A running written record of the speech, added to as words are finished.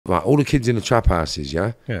Right, all the kids in the trap houses,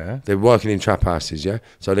 yeah? Yeah. They're working in trap houses, yeah?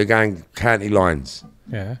 So they're going county lines,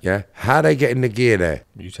 Yeah. yeah? How they getting the gear there?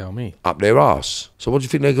 You tell me. Up their arse. So what do you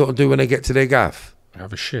think they got to do when they get to their gaff?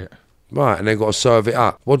 Have a shit. Right, and they got to serve it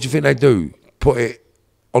up. What do you think they do? Put it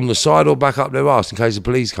on the side or back up their arse in case the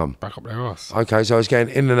police come? Back up their ass. Okay, so it's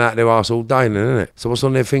getting in and out of their arse all day then, isn't it? So what's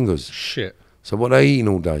on their fingers? Shit. So what they eating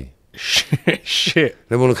all day? Shit.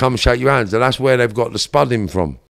 They want to come and shake your hands. So that's where they've got the spudding from.